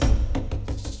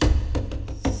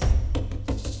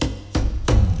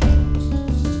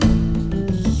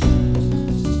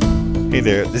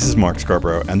there, this is Mark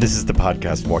Scarborough, and this is the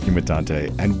podcast Walking with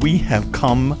Dante, and we have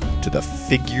come to the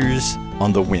figures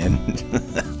on the wind.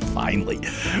 Finally,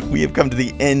 we have come to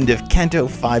the end of Canto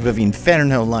 5 of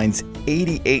Inferno, lines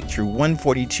 88 through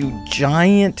 142,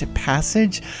 giant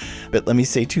passage. But let me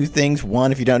say two things.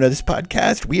 One, if you don't know this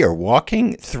podcast, we are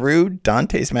walking through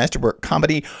Dante's masterwork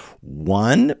comedy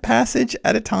one passage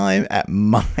at a time at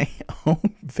my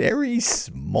own very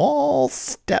small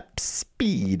step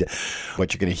speed.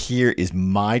 What you're going to hear is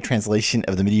my translation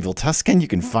of the medieval Tuscan. You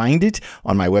can find it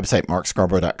on my website,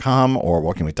 markscarborough.com or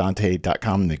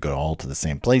walkingwithdante.com. They go all to the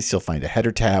same place. You'll find a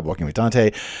header tab, Walking with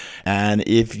Dante. And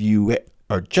if you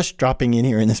are just dropping in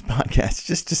here in this podcast,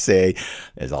 just to say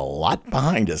there's a lot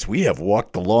behind us. We have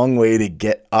walked a long way to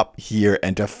get up here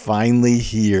and to finally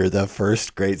hear the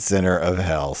first great sinner of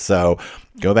hell. So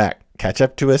go back, catch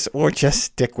up to us, or just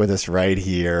stick with us right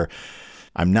here.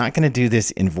 I'm not going to do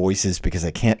this in voices because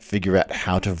I can't figure out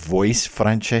how to voice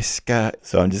Francesca.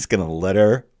 So I'm just going to let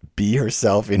her be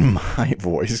herself in my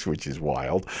voice, which is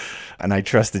wild. And I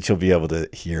trust that you'll be able to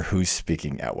hear who's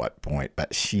speaking at what point,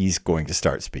 but she's going to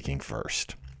start speaking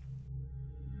first.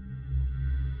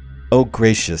 O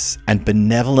gracious and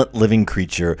benevolent living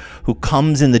creature who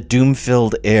comes in the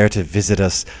doom-filled air to visit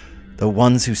us, the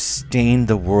ones who stain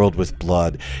the world with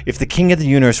blood, if the King of the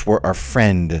universe were our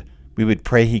friend, we would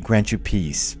pray he grant you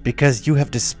peace, because you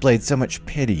have displayed so much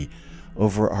pity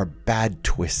over our bad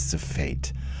twists of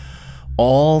fate.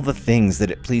 All the things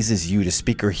that it pleases you to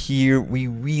speak or hear, we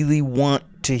really want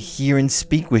to hear and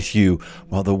speak with you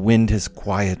while the wind has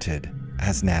quieted,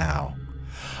 as now.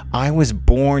 I was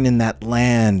born in that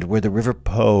land where the river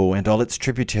Po and all its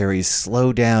tributaries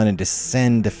slow down and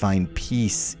descend to find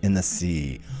peace in the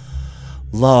sea.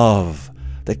 Love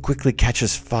that quickly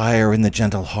catches fire in the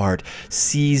gentle heart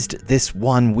seized this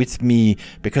one with me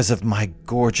because of my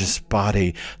gorgeous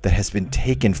body that has been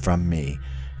taken from me.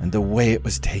 And the way it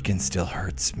was taken still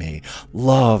hurts me.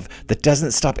 Love that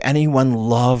doesn't stop anyone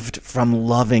loved from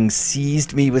loving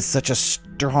seized me with such a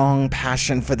strong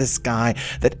passion for this guy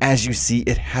that, as you see,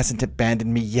 it hasn't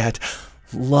abandoned me yet.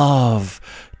 Love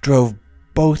drove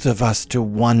both of us to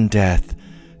one death.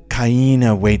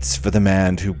 Cain waits for the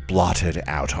man who blotted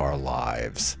out our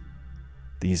lives.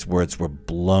 These words were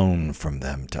blown from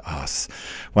them to us.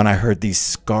 When I heard these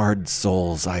scarred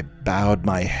souls, I bowed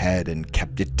my head and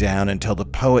kept it down until the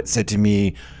poet said to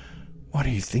me, "What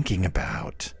are you thinking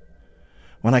about?"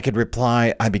 When I could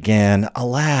reply, I began,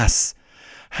 "Alas,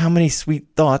 how many sweet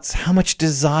thoughts, how much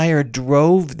desire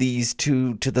drove these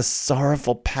two to the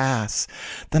sorrowful pass."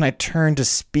 Then I turned to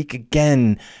speak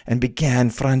again and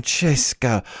began,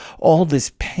 "Francesca, all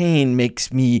this pain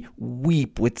makes me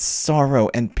weep with sorrow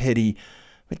and pity.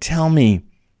 But tell me,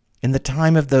 in the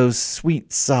time of those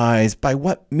sweet sighs, by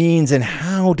what means and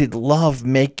how did love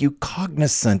make you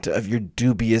cognizant of your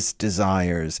dubious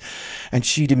desires?" And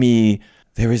she to me,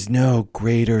 "There is no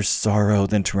greater sorrow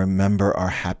than to remember our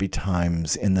happy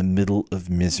times in the middle of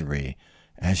misery,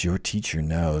 as your teacher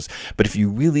knows. But if you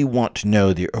really want to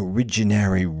know the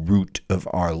originary root of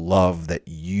our love that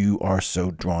you are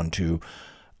so drawn to,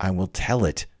 I will tell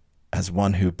it as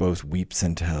one who both weeps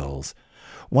and tells.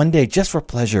 One day, just for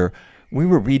pleasure, we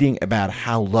were reading about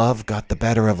how love got the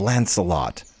better of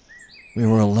Lancelot. We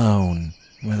were alone,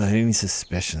 without any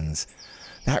suspicions.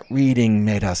 That reading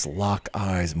made us lock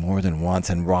eyes more than once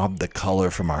and robbed the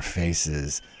color from our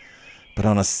faces. But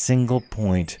on a single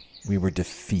point, we were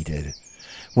defeated.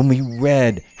 When we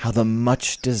read how the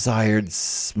much-desired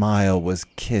smile was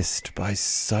kissed by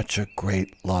such a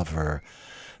great lover,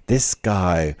 this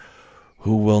guy,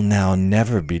 who will now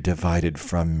never be divided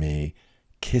from me,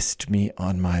 kissed me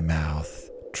on my mouth,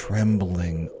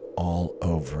 trembling all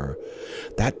over.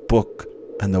 That book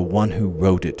and the one who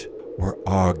wrote it were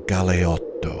our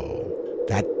Galeotto.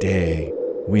 That day,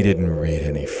 we didn't read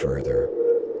any further."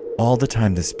 All the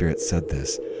time the spirit said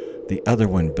this, the other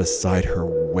one beside her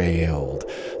wailed,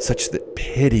 such that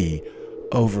pity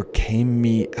overcame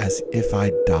me as if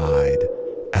I died,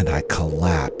 and I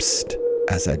collapsed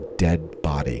as a dead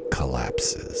body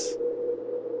collapses.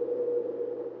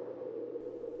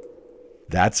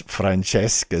 That's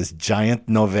Francesca's giant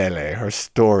novelle, her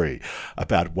story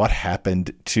about what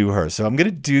happened to her. So I'm going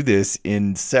to do this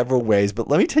in several ways, but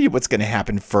let me tell you what's going to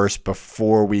happen first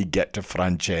before we get to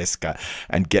Francesca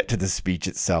and get to the speech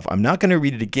itself. I'm not going to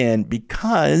read it again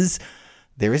because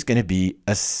there is going to be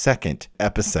a second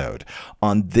episode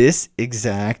on this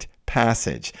exact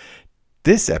passage.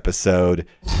 This episode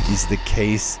is the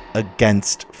case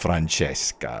against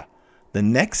Francesca. The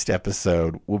next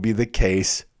episode will be the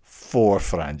case for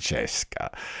Francesca.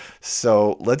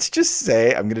 So let's just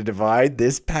say I'm going to divide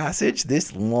this passage,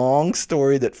 this long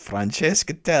story that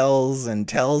Francesca tells and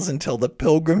tells until the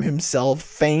pilgrim himself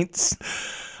faints.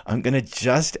 I'm going to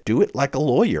just do it like a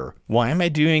lawyer. Why am I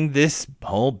doing this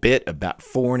whole bit about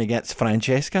for and against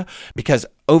Francesca? Because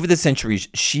over the centuries,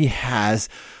 she has,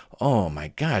 oh my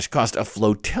gosh, caused a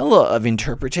flotilla of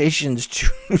interpretations to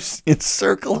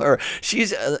encircle her.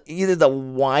 She's either the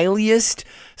wiliest,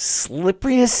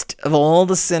 slipperiest of all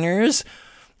the sinners,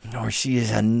 or she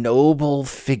is a noble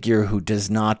figure who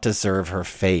does not deserve her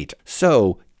fate.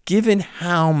 So, given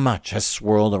how much has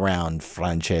swirled around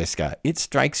Francesca, it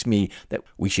strikes me that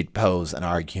we should pose an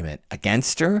argument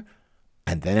against her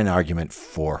and then an argument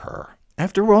for her.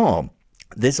 After all,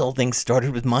 this whole thing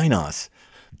started with Minos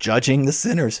judging the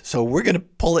sinners, so we're going to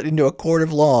pull it into a court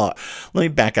of law. Let me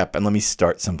back up and let me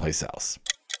start someplace else.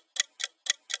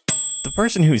 The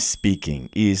person who's speaking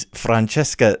is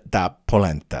Francesca da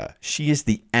Polenta. She is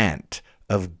the aunt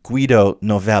of Guido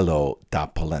Novello da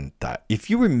Polenta. If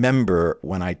you remember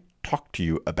when I talked to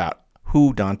you about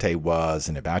who Dante was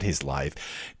and about his life,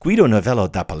 Guido Novello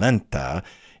da Polenta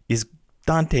is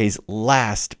Dante's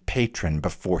last patron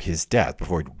before his death,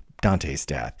 before Dante's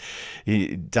death.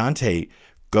 Dante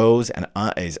goes and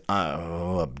is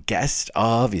a guest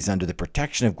of, he's under the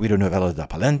protection of Guido Novello da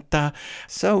Polenta.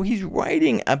 So he's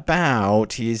writing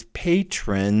about his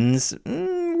patron's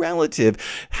relative.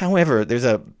 However, there's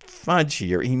a fudge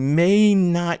here. He may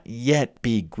not yet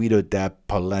be Guido da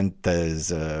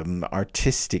Polenta's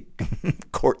artistic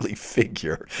courtly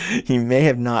figure. He may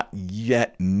have not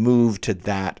yet moved to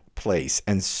that place.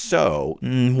 And so,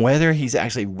 whether he's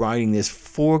actually writing this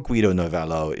for Guido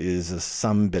Novello is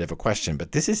some bit of a question.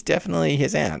 But this is definitely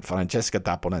his aunt, Francesca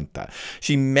da Polenta.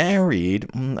 She married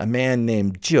a man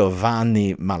named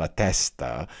Giovanni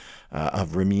Malatesta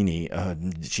of Rimini,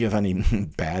 Giovanni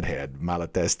Badhead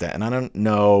Malatesta. And I don't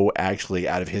know actually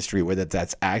out of history whether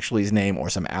that's actually his name or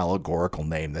some allegorical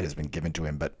name that has been given to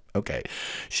him, but okay.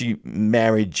 She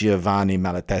married Giovanni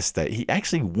Malatesta. He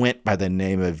actually went by the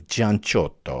name of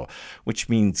Gianciotto, which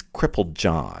means crippled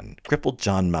John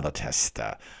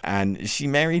Malatesta. And she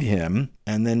married him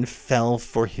and then fell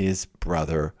for his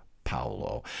brother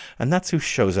Paolo. And that's who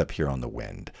shows up here on the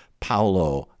Wind.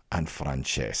 Paolo and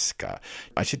Francesca.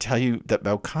 I should tell you that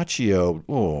Boccaccio,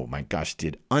 oh my gosh,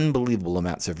 did unbelievable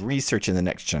amounts of research in The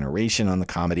Next Generation on the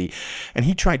comedy, and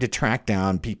he tried to track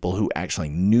down people who actually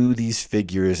knew these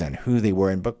figures and who they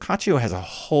were, and Boccaccio has a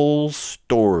whole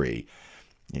story.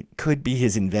 It could be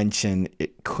his invention,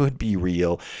 it could be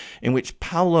real, in which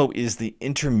Paolo is the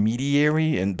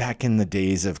intermediary. And back in the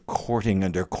days of courting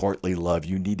under courtly love,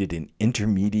 you needed an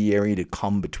intermediary to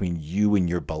come between you and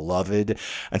your beloved.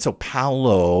 And so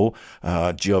Paolo,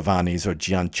 Giovanni's or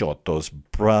Gianciotto's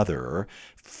brother,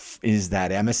 is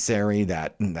that emissary,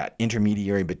 that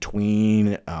intermediary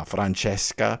between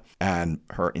Francesca and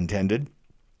her intended.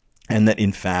 And that,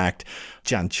 in fact,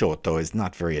 Gianciotto is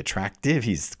not very attractive.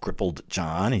 He's crippled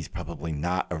John. He's probably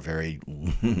not a very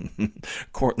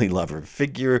courtly lover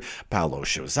figure. Paolo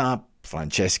shows up.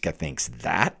 Francesca thinks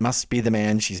that must be the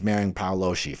man she's marrying,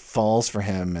 Paolo. She falls for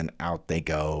him, and out they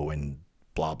go, and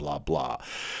blah, blah, blah.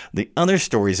 The other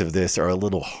stories of this are a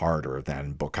little harder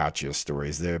than Boccaccio's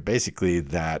stories. They're basically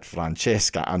that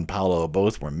Francesca and Paolo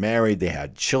both were married. They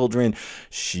had children.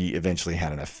 She eventually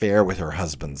had an affair with her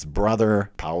husband's brother,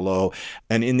 Paolo.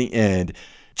 And in the end,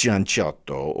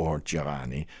 Gianciotto, or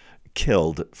Giovanni,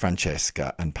 killed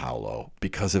Francesca and Paolo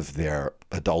because of their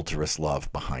adulterous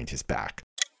love behind his back.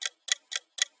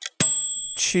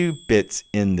 Two bits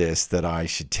in this that I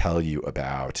should tell you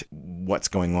about what's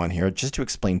going on here, just to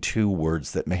explain two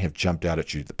words that may have jumped out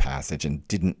at you the passage and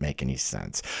didn't make any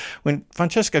sense. When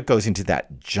Francesca goes into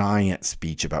that giant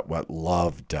speech about what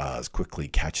love does, quickly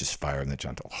catches fire in the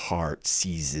gentle heart,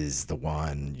 seizes the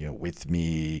one, with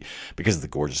me because of the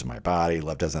gorgeous of my body.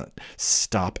 Love doesn't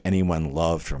stop anyone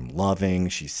loved from loving.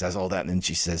 She says all that, and then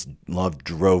she says love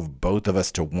drove both of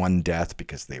us to one death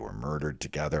because they were murdered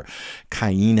together.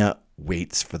 Caina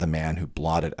waits for the man who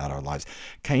blotted out our lives.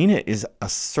 Caina is a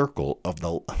circle of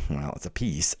it's a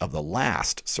piece of the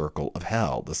last circle of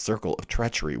hell, the circle of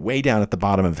treachery, way down at the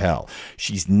bottom of hell.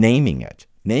 She's naming it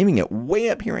way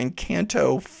up here in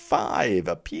Canto 5,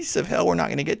 a piece of hell we're not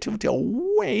going to get to until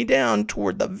way down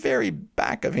toward the very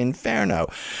back of Inferno,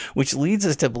 which leads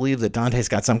us to believe that Dante's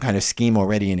got some kind of scheme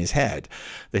already in his head,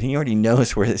 that he already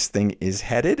knows where this thing is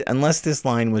headed, unless this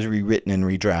line was rewritten and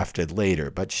redrafted later.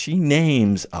 But she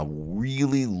names a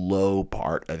really low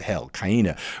part of hell,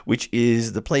 Caina, which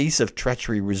is the place of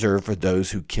treachery reserved for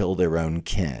those who kill their own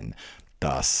kin.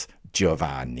 Thus,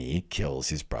 Giovanni kills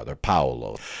his brother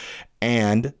Paolo.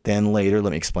 And then later,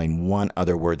 let me explain one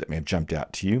other word that may have jumped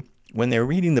out to you. When they're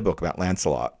reading the book about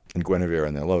Lancelot and Guinevere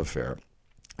and their love affair,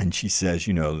 and she says,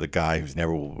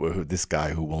 this guy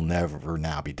who will never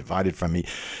now be divided from me,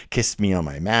 kissed me on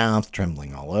my mouth,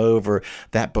 trembling all over.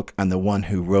 That book and the one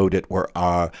who wrote it were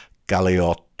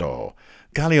Galeotto.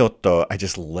 Galeotto, I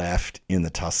just left in the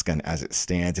Tuscan as it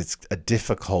stands. It's a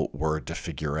difficult word to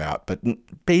figure out, but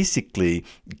basically,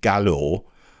 Gallo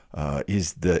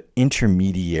is the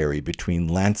intermediary between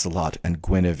Lancelot and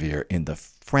Guinevere in the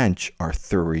French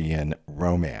Arthurian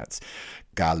romance.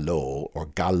 Gallo or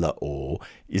Galao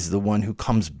is the one who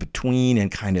comes between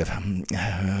and kind of,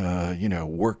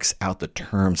 works out the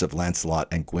terms of Lancelot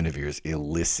and Guinevere's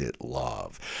illicit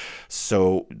love.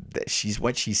 So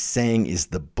what she's saying is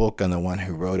the book and the one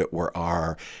who wrote it were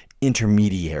our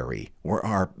intermediary.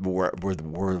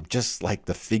 We're just like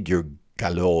the figure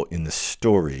Gallo in the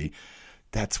story.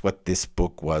 That's what this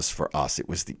book was for us. It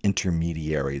was the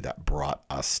intermediary that brought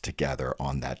us together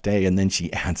on that day. And then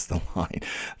she adds the line,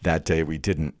 that day we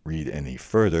didn't read any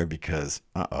further because,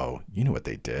 you know what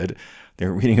they did. They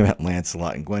were reading about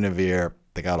Lancelot and Guinevere.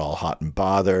 They got all hot and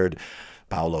bothered.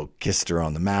 Paolo kissed her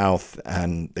on the mouth,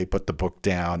 and they put the book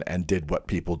down and did what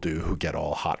people do who get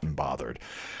all hot and bothered.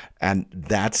 And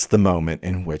that's the moment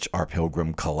in which our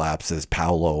pilgrim collapses.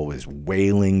 Paolo is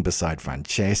wailing beside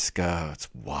Francesca. It's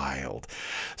wild.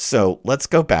 So let's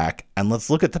go back and let's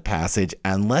look at the passage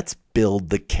and let's build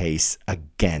the case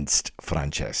against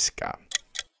Francesca.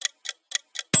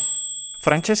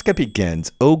 Francesca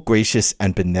begins, "O gracious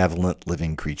and benevolent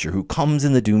living creature who comes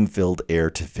in the doom-filled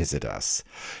air to visit us."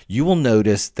 You will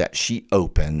notice that she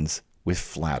opens with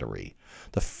flattery.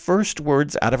 The first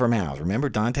words out of her mouth. Remember,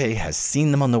 Dante has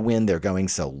seen them on the wind. They're going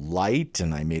so light,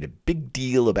 and I made a big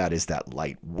deal about, is that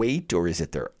lightweight or is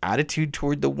it their attitude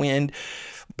toward the wind?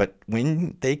 But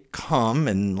when they come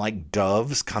and like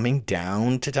doves coming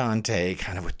down to Dante,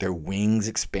 kind of with their wings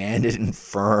expanded and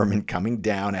firm and coming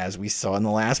down, as we saw in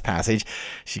the last passage,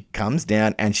 she comes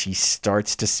down and she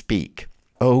starts to speak.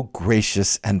 Oh,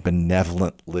 gracious and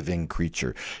benevolent living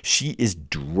creature. She is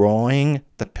drawing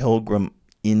the pilgrim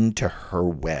into her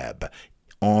web,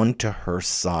 onto her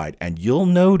side. And you'll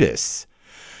notice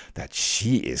that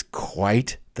she is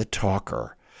quite the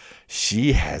talker.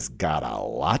 She has got a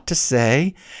lot to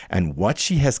say, and what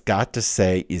she has got to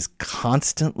say is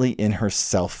constantly in her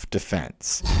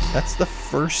self-defense. That's the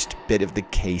first bit of the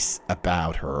case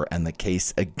about her and the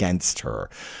case against her.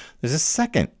 There's a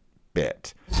second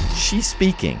bit. She's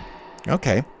speaking.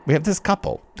 Okay, we have this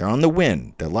couple. They're on the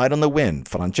wind. They're light on the wind.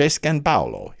 Francesca and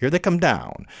Paolo. Here they come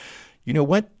down. You know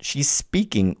what? She's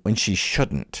speaking when she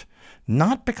shouldn't.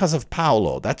 Not because of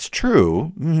Paolo. That's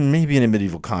true. Maybe in a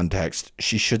medieval context,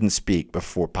 she shouldn't speak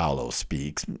before Paolo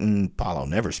speaks. Paolo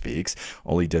never speaks.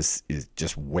 All he does is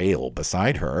just wail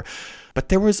beside her. But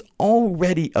there was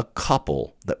already a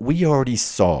couple that we already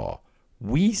saw.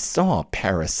 We saw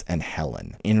Paris and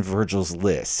Helen in Virgil's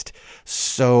list.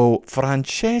 So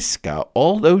Francesca,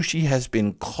 although she has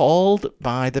been called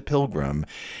by the pilgrim,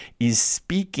 is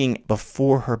speaking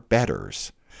before her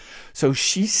betters. So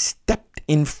she stepped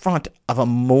in front of a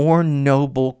more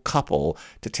noble couple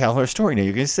to tell her story. Now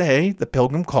you're going to say the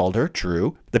pilgrim called her,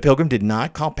 true. The pilgrim did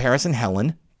not call Paris and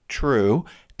Helen, true.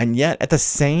 And yet at the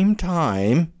same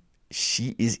time,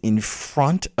 she is in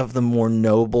front of the more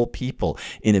noble people.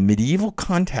 In a medieval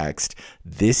context,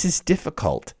 this is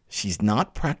difficult. She's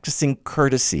not practicing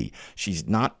courtesy. She's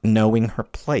not knowing her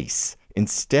place.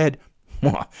 Instead,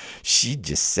 she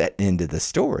just set into the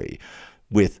story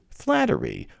with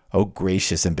flattery. Oh,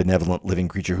 gracious and benevolent living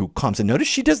creature who comes. And notice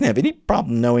she doesn't have any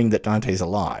problem knowing that Dante's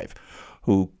alive.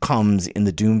 Who comes in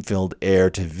the doom-filled air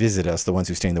to visit us, the ones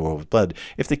who stain the world with blood.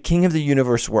 If the king of the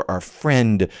universe were our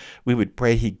friend, we would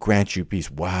pray he grant you peace.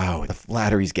 Wow, the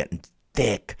flattery's getting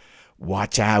thick.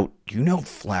 Watch out. You know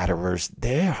flatterers,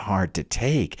 they're hard to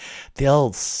take.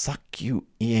 They'll suck you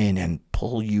in and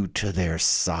pull you to their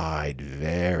side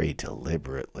very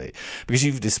deliberately. Because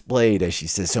you've displayed, as she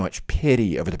says, so much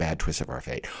pity over the bad twist of our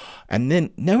fate. And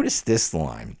then notice this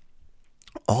line.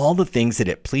 All the things that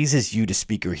it pleases you to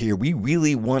speak or hear, we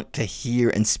really want to hear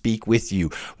and speak with you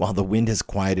while the wind has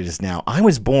quieted us now. I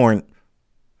was born...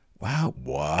 Wow,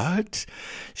 what?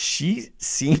 She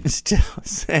seems to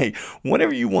say,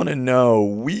 whatever you want to know,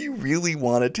 we really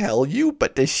want to tell you.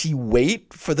 But does she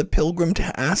wait for the pilgrim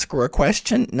to ask her a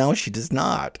question? No, she does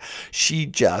not. She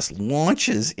just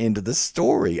launches into the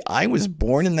story. I was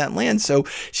born in that land. So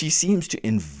she seems to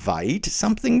invite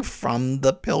something from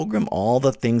the pilgrim. All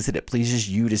the things that it pleases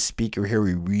you to speak or hear,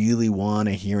 we really want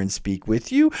to hear and speak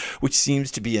with you, which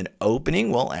seems to be an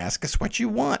opening. Well, ask us what you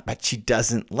want. But she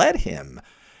doesn't let him.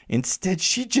 Instead,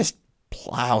 she just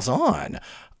plows on.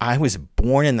 I was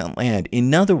born in that land.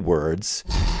 In other words,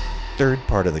 third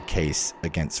part of the case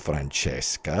against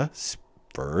Francesca.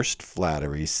 First,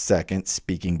 flattery. Second,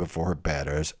 speaking before her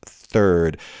betters.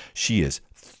 Third, she is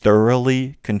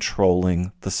thoroughly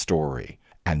controlling the story.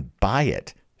 And by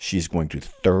it, she's going to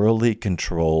thoroughly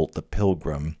control the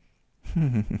pilgrim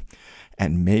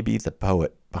and maybe the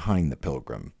poet behind the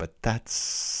pilgrim. But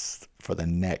that's for the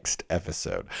next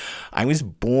episode. I was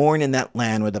born in that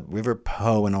land where the river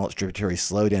Po and all its tributaries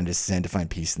slow down to descend to find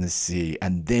peace in the sea.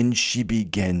 And then she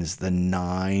begins the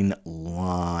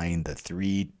 9-line, the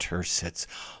 3 tercets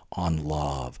on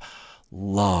love.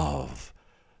 Love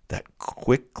that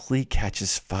quickly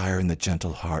catches fire in the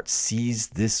gentle heart. Seize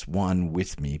this one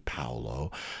with me,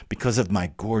 Paolo, because of my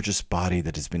gorgeous body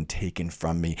that has been taken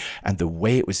from me, and the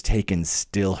way it was taken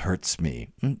still hurts me.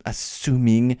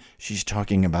 Assuming she's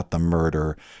talking about the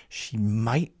murder, she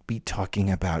might be talking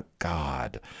about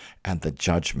God and the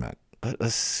judgment, but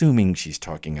assuming she's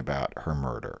talking about her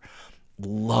murder.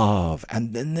 Love.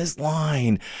 And then this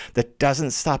line that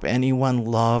doesn't stop anyone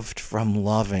loved from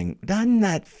loving. Doesn't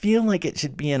that feel like it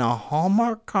should be in a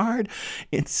Hallmark card?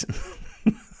 It's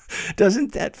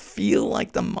doesn't that feel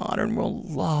like the modern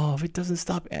world? Love. It doesn't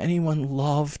stop anyone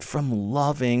loved from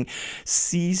loving.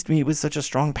 Seized me with such a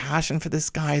strong passion for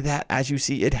this guy that, as you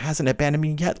see, it hasn't abandoned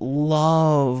me yet.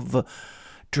 Love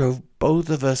drove both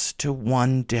of us to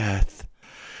one death.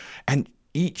 And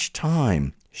each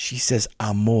time she says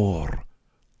amor,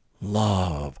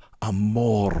 love,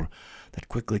 amor, that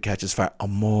quickly catches fire,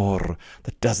 amor,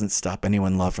 that doesn't stop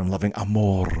anyone love from loving,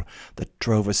 amor, that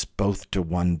drove us both to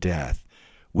one death.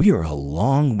 We are a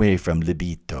long way from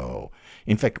libito.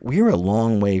 In fact, we're a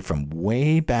long way from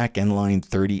way back in line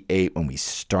 38 when we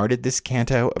started this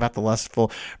canto about the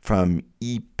lustful, from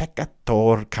I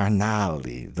peccator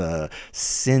carnali, the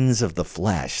sins of the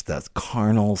flesh, the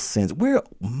carnal sins.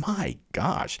 My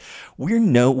gosh, we're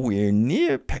nowhere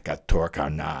near peccator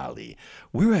carnali.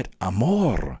 We're at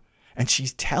amor. And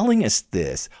she's telling us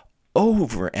this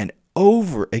over and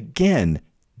over again.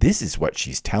 This is what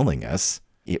she's telling us.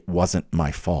 It wasn't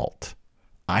my fault.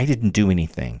 I didn't do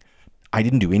anything. I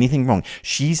didn't do anything wrong.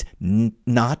 She's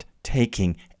not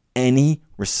taking any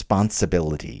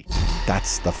responsibility.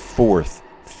 That's the fourth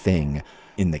thing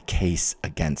in the case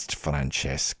against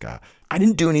Francesca. I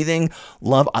didn't do anything.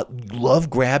 Love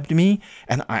grabbed me,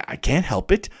 and I can't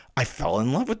help it. I fell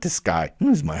in love with this guy.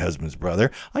 He's my husband's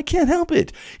brother. I can't help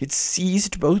it. It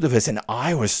seized both of us, and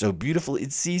I was so beautiful.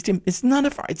 It seized him. It's none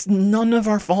of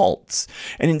our faults.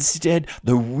 And instead,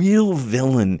 the real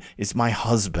villain is my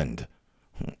husband.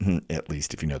 At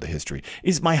least if you know the history,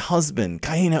 is my husband.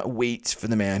 Kaina waits for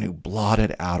the man who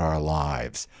blotted out our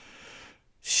lives.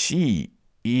 She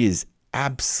is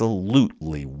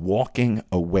absolutely walking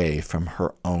away from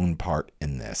her own part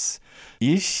in this.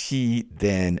 Is she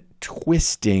then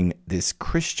twisting this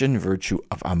Christian virtue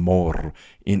of amor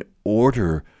in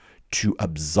order to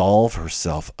absolve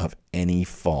herself of any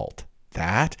fault?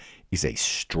 That is a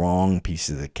strong piece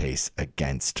of the case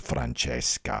against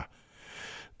Francesca.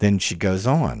 Then she goes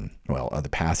on. The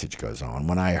passage goes on.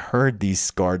 When I heard these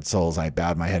scarred souls, I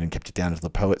bowed my head and kept it down until the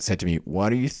poet said to me,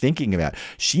 "What are you thinking about?"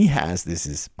 This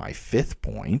is my fifth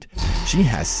point, she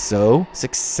has so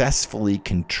successfully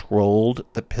controlled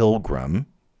the pilgrim,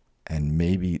 and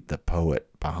maybe the poet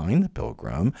behind the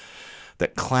pilgrim,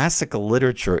 that classical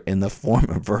literature in the form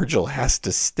of Virgil has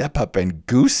to step up and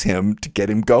goose him to get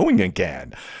him going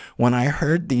again. When I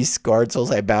heard these scarred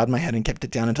souls, I bowed my head and kept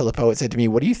it down until the poet said to me,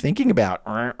 "What are you thinking about?"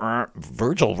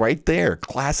 Virgil right there,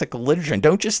 classical literature. And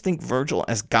don't just think Virgil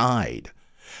as guide.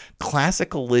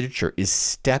 Classical literature is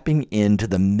stepping into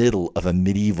the middle of a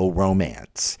medieval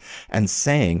romance and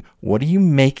saying, what are you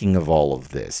making of all of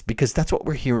this? Because that's what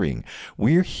we're hearing.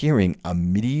 We're hearing a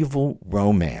medieval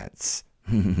romance.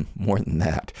 More than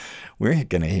that, we're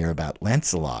going to hear about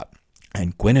Lancelot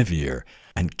and Guinevere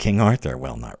and King Arthur.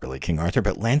 Well, not really King Arthur,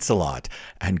 but Lancelot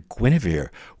and Guinevere.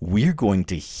 We're going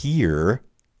to hear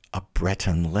a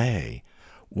Breton lay,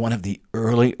 one of the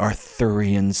early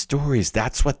Arthurian stories.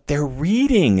 That's what they're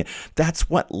reading. That's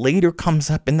what later comes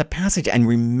up in the passage. And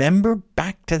remember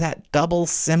back to that double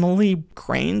simile,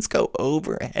 cranes go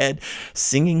overhead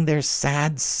singing their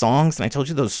sad songs. And I told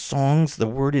you those songs, the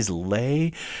word is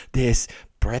lay, this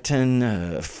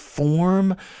Breton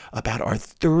form about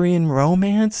Arthurian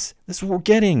romance. This is what we're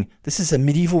getting. This is a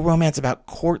medieval romance about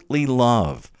courtly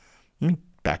love. Let me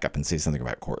back up and say something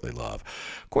about courtly love.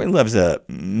 Courtly love's a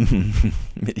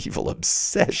medieval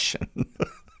obsession.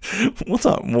 We'll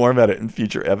talk more about it in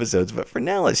future episodes, but for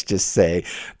now, let's just say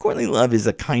courtly love is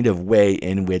a kind of way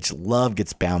in which love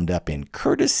gets bound up in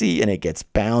courtesy, and it gets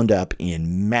bound up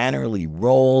in mannerly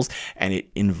roles, and it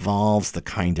involves the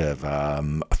kind of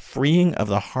freeing of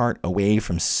the heart away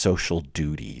from social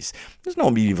duties. There's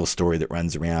no medieval story that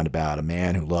runs around about a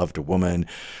man who loved a woman,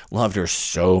 loved her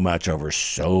so much over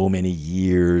so many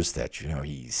years that,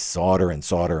 he sought her and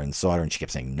sought her and sought her, and she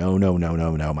kept saying, no, no, no,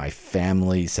 no, no. My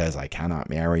family says I cannot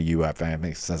marry you. My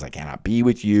family says I cannot be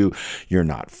with you. You're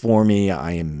not for me.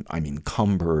 I'm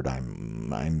encumbered.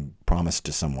 I'm promised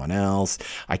to someone else.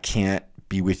 I can't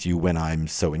be with you when I'm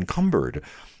so encumbered.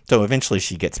 So eventually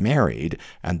she gets married,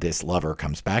 and this lover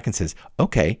comes back and says,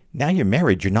 okay, now you're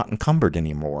married, you're not encumbered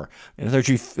anymore. In other words,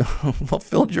 you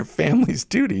fulfilled your family's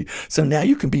duty, so now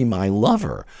you can be my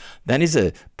lover. That is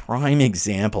a prime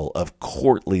example of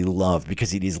courtly love,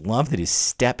 because it is love that is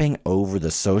stepping over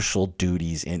the social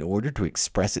duties in order to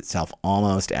express itself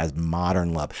almost as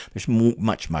modern love. There's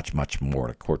much, much, much more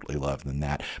to courtly love than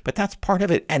that, but that's part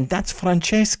of it, and that's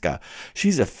Francesca.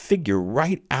 She's a figure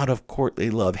right out of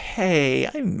courtly love. Hey,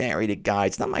 I married a guy.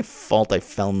 It's not my fault I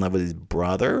fell in love with his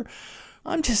brother.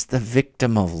 I'm just the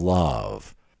victim of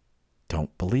love.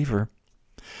 Don't believe her.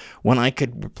 When I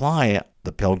could reply,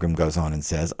 the pilgrim goes on and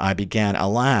says, I began,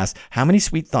 alas, how many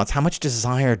sweet thoughts, how much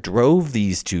desire drove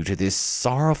these two to this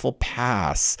sorrowful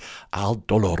pass, al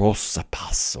doloroso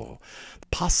passo.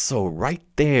 Passo, right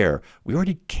there. We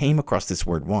already came across this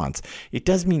word once. It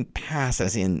does mean pass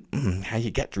as in how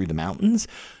you get through the mountains,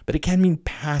 but it can mean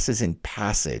pass as in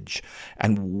passage.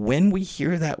 And when we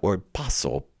hear that word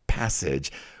passo, passage,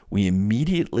 we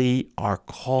immediately are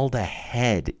called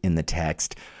ahead in the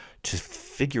text to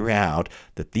figure out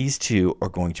that these two are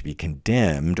going to be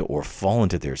condemned or fall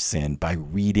into their sin by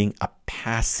reading a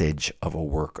passage of a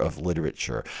work of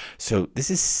literature. So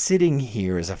this is sitting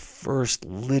here as a first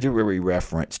literary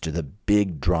reference to the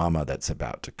big drama that's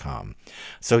about to come.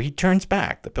 So he turns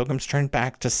back. The pilgrims turn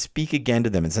back to speak again to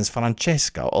them and says,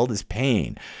 Francesca, all this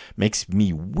pain makes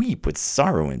me weep with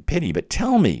sorrow and pity. But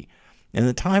tell me, in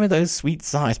the time of those sweet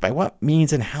sighs, by what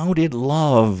means and how did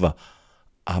love,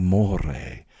 amore,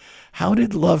 how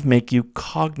did love make you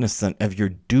cognizant of your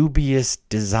dubious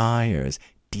desires,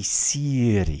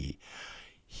 desiri?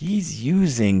 He's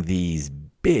using these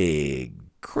big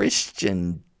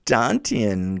Christian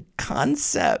Dantean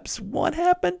concepts. What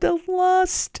happened to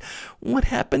lust? What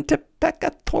happened to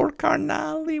peccator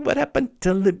carnali? What happened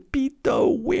to libido?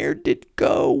 Where did it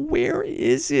go? Where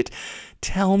is it?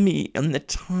 Tell me, in the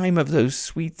time of those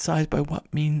sweet sighs, by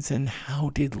what means and how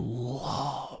did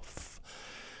love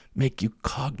make you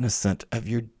cognizant of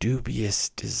your dubious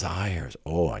desires?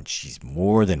 Oh, and she's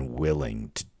more than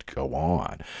willing to go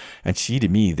on. And she, to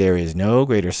me, there is no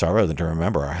greater sorrow than to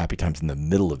remember our happy times in the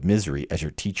middle of misery, as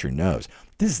your teacher knows.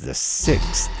 This is the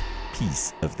sixth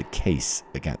piece of the case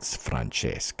against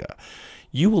Francesca.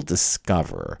 You will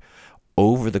discover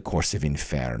over the course of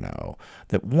Inferno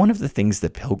that one of the things the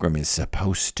pilgrim is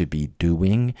supposed to be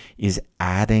doing is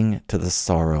adding to the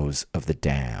sorrows of the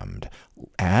damned.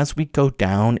 As we go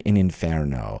down in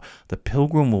Inferno, the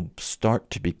pilgrim will start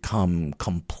to become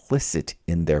complicit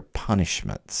in their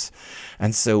punishments.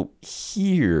 And so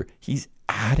here he's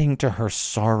adding to her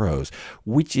sorrows,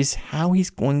 which is how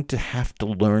he's going to have to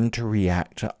learn to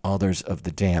react to others of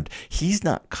the damned. He's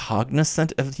not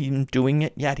cognizant of him doing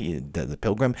it yet. The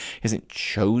pilgrim hasn't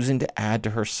chosen to add to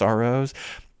her sorrows,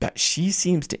 but she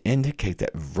seems to indicate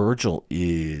that Virgil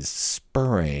is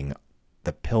spurring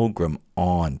the pilgrim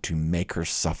on to make her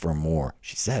suffer more.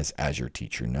 She says, as your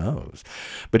teacher knows.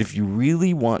 But if you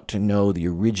really want to know the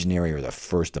originary or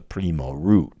the primo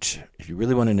root, if you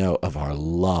really want to know of our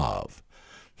love,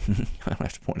 I don't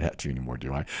have to point it out to you anymore,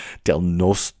 do I? Del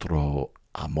nostro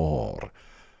amor,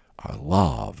 our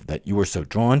love that you are so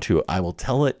drawn to, I will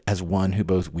tell it as one who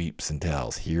both weeps and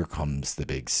tells. Here comes the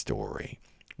big story.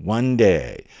 One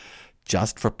day,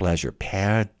 just for pleasure,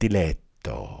 per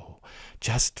diletto,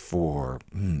 just for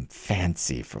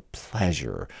fancy, for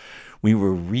pleasure, we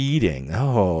were reading,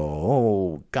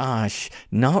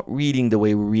 not reading the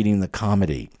way we're reading the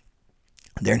comedy.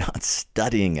 They're not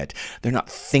studying it. They're not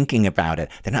thinking about it.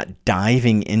 They're not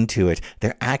diving into it.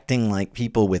 They're acting like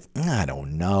people with, I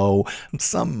don't know,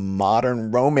 some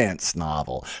modern romance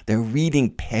novel. They're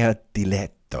reading per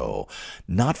diletto,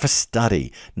 not for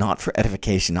study, not for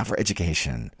edification, not for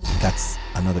education. That's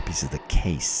another piece of the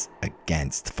case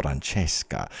against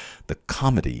Francesca. The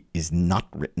comedy is not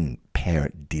written per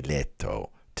diletto,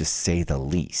 to say the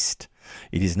least.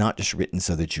 It is not just written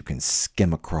so that you can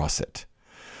skim across it.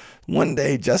 One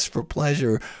day, just for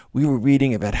pleasure, we were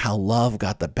reading about how love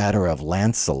got the better of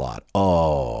Lancelot.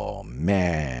 Oh,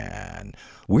 man.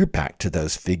 We're back to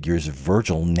those figures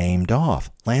Virgil named off.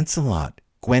 Lancelot,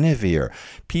 Guinevere,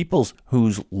 peoples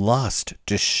whose lust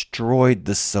destroyed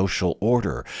the social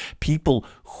order, people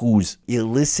whose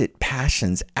illicit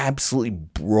passions absolutely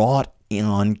brought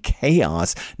on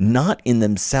chaos, not in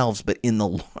themselves, but in the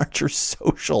larger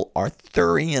social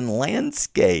Arthurian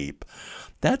landscape.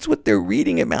 That's what they're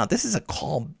reading about. This is a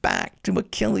call back to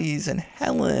Achilles and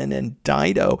Helen and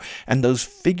Dido and those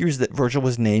figures that Virgil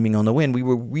was naming on the wind. We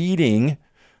were reading,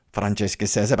 Francesca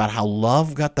says, about how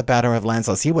love got the better of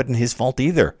Lancelot. See, it wasn't his fault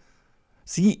either.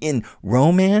 See, in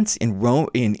romance,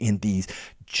 in these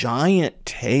giant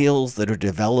tales that are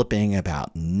developing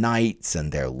about knights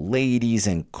and their ladies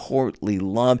and courtly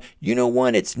love, you know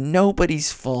what? It's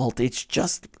nobody's fault. It's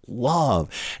just love.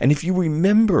 And if you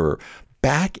remember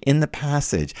back in the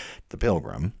passage, the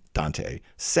pilgrim, Dante,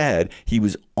 said he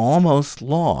was almost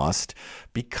lost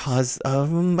because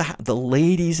of the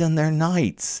ladies and their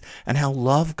knights and how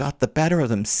love got the better of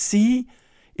them. See,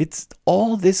 it's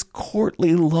all this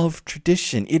courtly love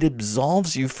tradition. It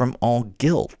absolves you from all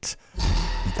guilt.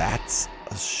 That's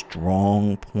a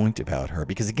strong point about her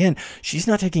because, again, she's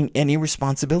not taking any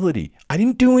responsibility. I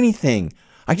didn't do anything.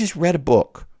 I just read a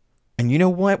book. And you know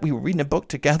what? We were reading a book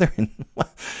together and,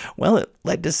 well, it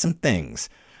led to some things.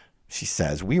 She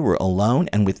says, we were alone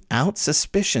and without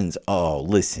suspicions. Oh,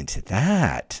 listen to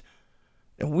that.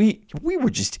 We were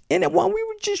just in it while we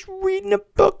were just reading a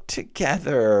book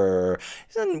together.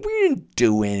 We didn't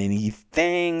do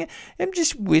anything. I'm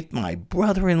just with my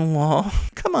brother-in-law.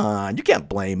 Come on, you can't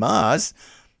blame us.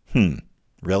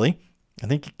 Really? I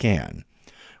think you can.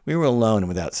 We were alone and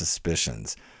without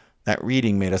suspicions. That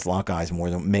reading made us lock eyes more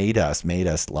than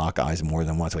lock eyes more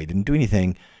than once. We didn't do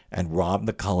anything and robbed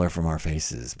the color from our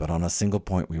faces, but on a single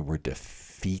point we were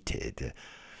defeated.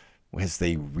 As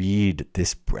they read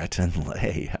this Breton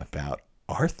lay about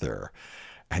Arthur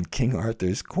and King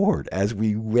Arthur's court, as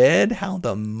we read how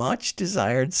the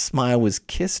much-desired smile was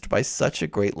kissed by such a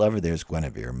great lover. There's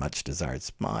Guinevere, much-desired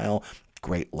smile,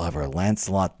 great lover,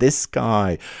 Lancelot, this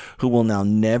guy who will now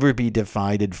never be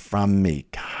divided from me.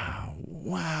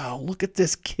 Wow, look at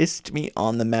this, kissed me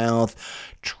on the mouth,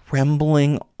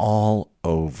 trembling all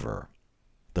over.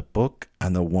 The book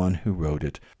and the one who wrote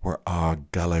it were our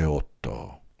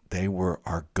Galeotto. They were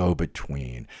our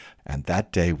go-between. And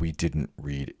that day we didn't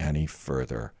read any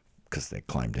further because they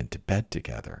climbed into bed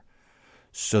together.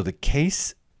 So the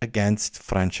case against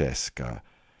Francesca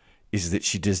is that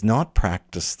she does not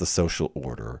practice the social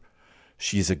order.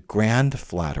 She is a grand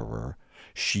flatterer.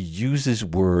 She uses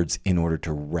words in order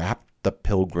to wrap the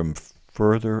pilgrim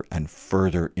further and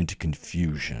further into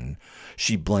confusion.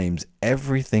 She blames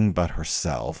everything but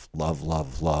herself, love,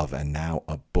 love, love, and now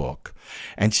a book.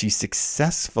 And she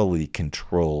successfully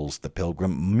controls the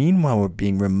pilgrim. Meanwhile, we're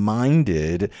being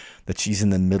reminded that she's in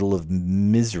the middle of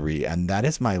misery. And that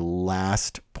is my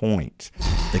last point.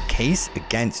 The case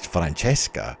against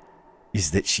Francesca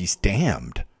is that she's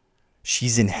damned.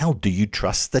 She's in hell. Do you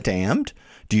trust the damned?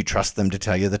 Do you trust them to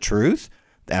tell you the truth?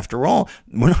 After all,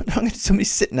 we're not talking to somebody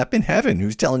sitting up in heaven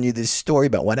who's telling you this story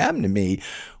about what happened to me.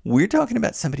 We're talking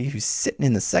about somebody who's sitting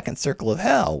in the second circle of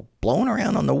hell, blowing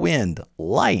around on the wind,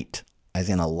 light. As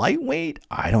in a lightweight?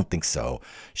 I don't think so.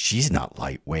 She's not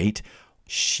lightweight.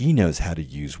 She knows how to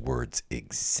use words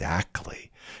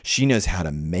exactly. She knows how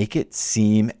to make it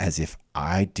seem as if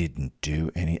I didn't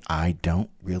do any. I don't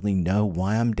really know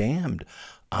why I'm damned.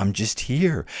 I'm just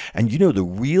here. And you know, the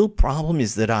real problem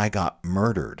is that I got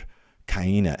murdered.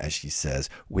 Caina, as she says,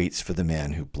 waits for the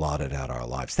man who blotted out our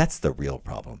lives. That's the real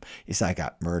problem, is I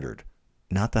got murdered,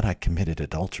 not that I committed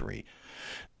adultery.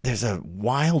 There's a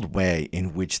wild way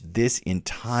in which this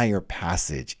entire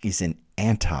passage is an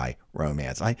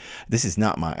anti-romance. This is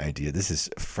not my idea. This is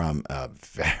from a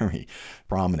very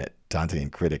prominent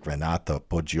Dantean critic, Renato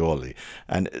Poggioli.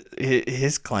 And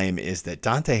his claim is that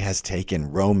Dante has taken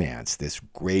romance, this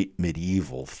great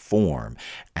medieval form,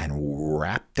 and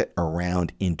wrapped it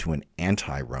around into an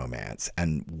anti-romance.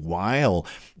 And while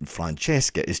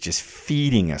Francesca is just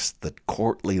feeding us the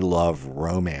courtly love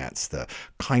romance, the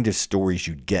kind of stories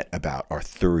you get about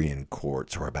Arthurian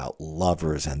courts or about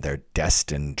lovers and their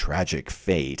destined tragic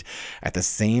fate, at the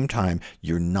same time,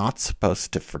 you're not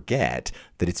supposed to forget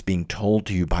that it's being told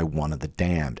to you by one of the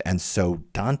damned. And so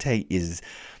Dante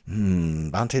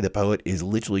the poet is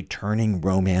literally turning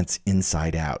romance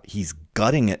inside out. He's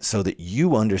gutting it so that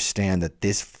you understand that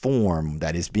this form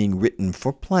that is being written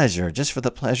for pleasure, just for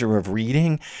the pleasure of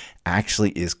reading,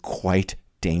 actually is quite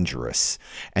dangerous.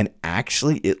 And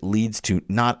actually, it leads to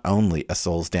not only a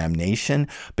soul's damnation,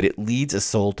 but it leads a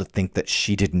soul to think that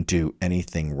she didn't do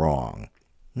anything wrong.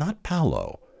 Not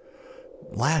Paolo.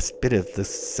 Last bit of this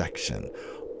section.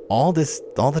 All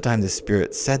the time the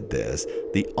spirit said this,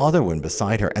 the other one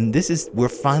beside her, and we're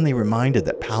finally reminded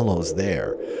that Paolo's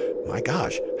there. My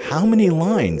gosh, how many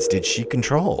lines did she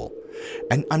control?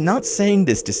 And I'm not saying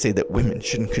this to say that women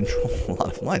shouldn't control a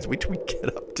lot of lines. Wait till we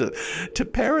get up to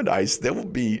paradise. There will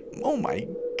be, oh my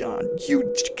God,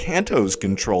 huge cantos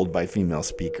controlled by female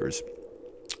speakers.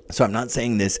 So I'm not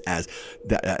saying this as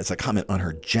a comment on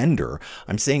her gender.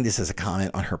 I'm saying this as a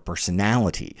comment on her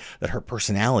personality, that her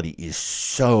personality is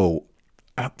so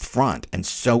up front and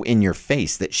so in your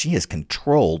face that she has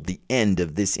controlled the end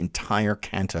of this entire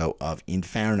canto of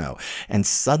Inferno. And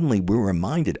suddenly we're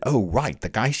reminded, oh, right, the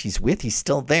guy she's with, he's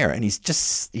still there. And he's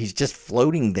just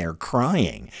floating there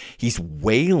crying. He's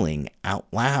wailing out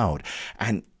loud.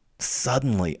 And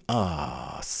suddenly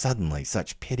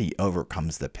such pity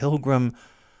overcomes the pilgrim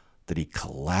that he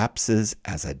collapses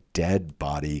as a dead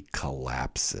body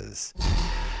collapses.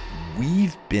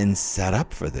 We've been set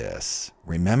up for this.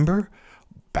 Remember?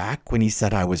 Back when he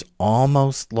said, I was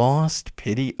almost lost,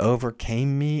 pity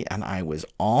overcame me, and I was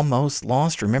almost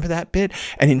lost. Remember that bit?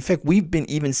 And in fact, we've been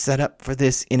even set up for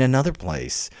this in another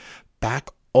place. Back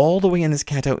all the way in this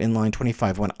canto in line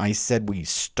 25, when I said we've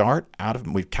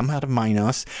come out of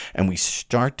Minos and we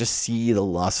start to see the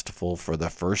lustful for the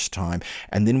first time.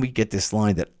 And then we get this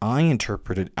line that I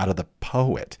interpreted out of the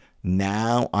poet.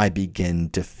 Now I begin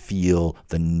to feel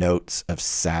the notes of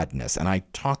sadness. And I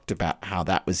talked about how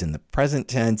that was in the present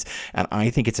tense. And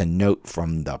I think it's a note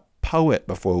from the poet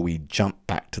before we jump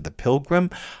back to the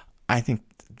pilgrim. I think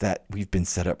that we've been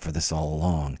set up for this all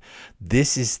along.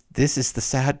 This is the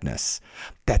sadness,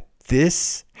 that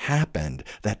this happened,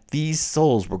 that these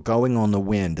souls were going on the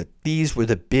wind, that these were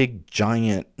the big,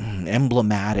 giant,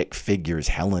 emblematic figures,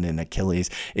 Helen and Achilles.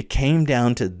 It came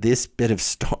down to this bit of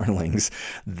starlings,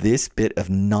 this bit of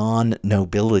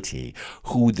non-nobility,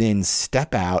 who then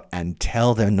step out and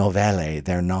tell their novelle,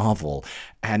 their novel,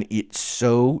 and it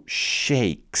so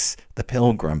shakes the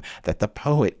pilgrim that the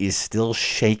poet is still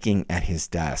shaking at his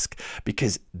desk,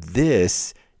 because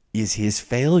this is his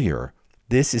failure.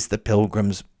 This is the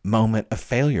pilgrim's moment of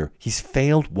failure. He's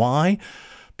failed. Why?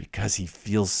 Because he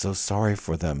feels so sorry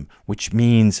for them, which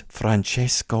means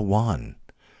Francesca won.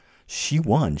 She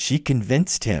won. She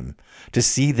convinced him to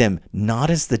see them not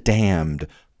as the damned,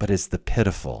 but as the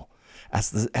pitiful,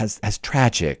 as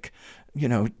tragic. You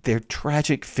know, they're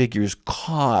tragic figures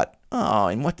caught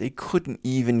in what they couldn't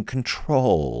even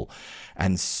control.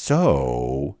 And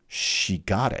so she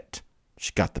got it.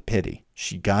 She got the pity.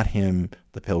 She got him,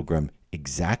 the pilgrim,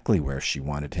 exactly where she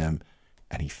wanted him,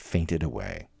 and he fainted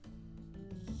away.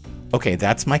 Okay,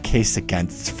 that's my case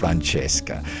against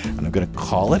Francesca, and I'm going to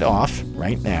call it off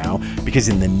right now, because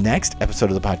in the next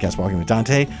episode of the podcast, Walking with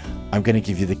Dante, I'm going to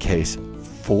give you the case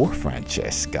for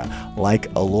Francesca. Like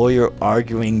a lawyer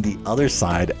arguing the other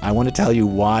side, I want to tell you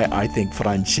why I think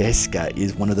Francesca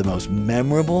is one of the most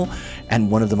memorable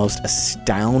and one of the most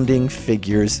astounding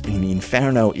figures in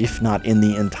Inferno, if not in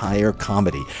the entire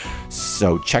comedy.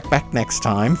 So check back next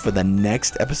time for the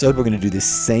next episode. We're going to do the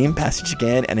same passage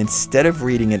again, and instead of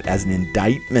reading it as an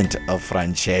indictment of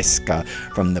Francesca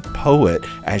from the poet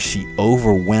as she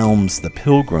overwhelms the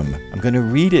pilgrim, I'm going to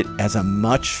read it as a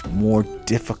much more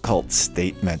difficult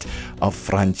statement of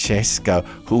Francesca,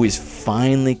 who is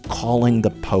finally calling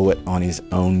the poet on his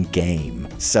own game.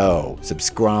 So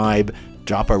subscribe,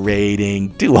 drop a rating,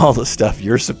 do all the stuff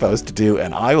you're supposed to do,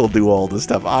 and I will do all the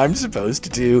stuff I'm supposed to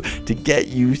do to get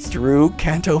you through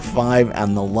Canto 5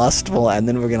 and the Lustful, and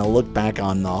then we're going to look back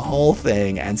on the whole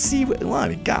thing and see what, I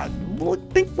mean, God,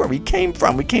 think where we came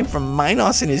from. We came from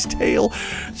Minos and his tale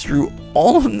through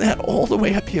all of that, all the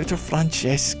way up here to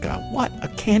Francesca. What a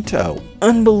canto.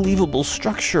 Unbelievable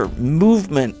structure,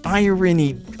 movement,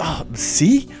 irony.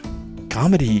 See?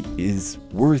 Comedy is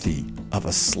worthy of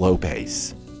a slow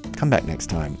pace. Come back next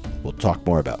time. We'll talk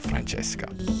more about Francesca.